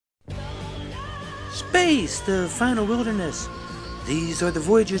Space, the final wilderness. These are the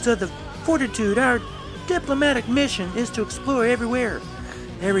voyages of the Fortitude. Our diplomatic mission is to explore everywhere,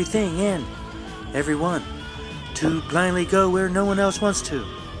 everything, and everyone. To blindly go where no one else wants to.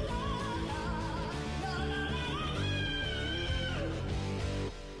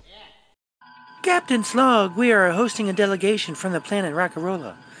 Captain's log, we are hosting a delegation from the planet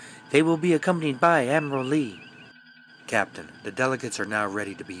Rokarolla. They will be accompanied by Admiral Lee. Captain, the delegates are now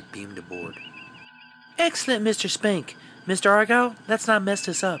ready to be beamed aboard. Excellent, Mr. Spank. Mr. Argyle, let's not mess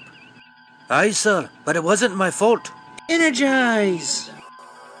this up. Aye, sir, but it wasn't my fault. Energize!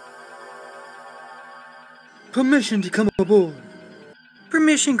 Permission to come aboard.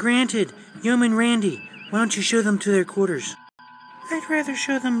 Permission granted. Yeoman Randy, why don't you show them to their quarters? I'd rather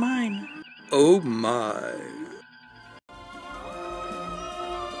show them mine. Oh my.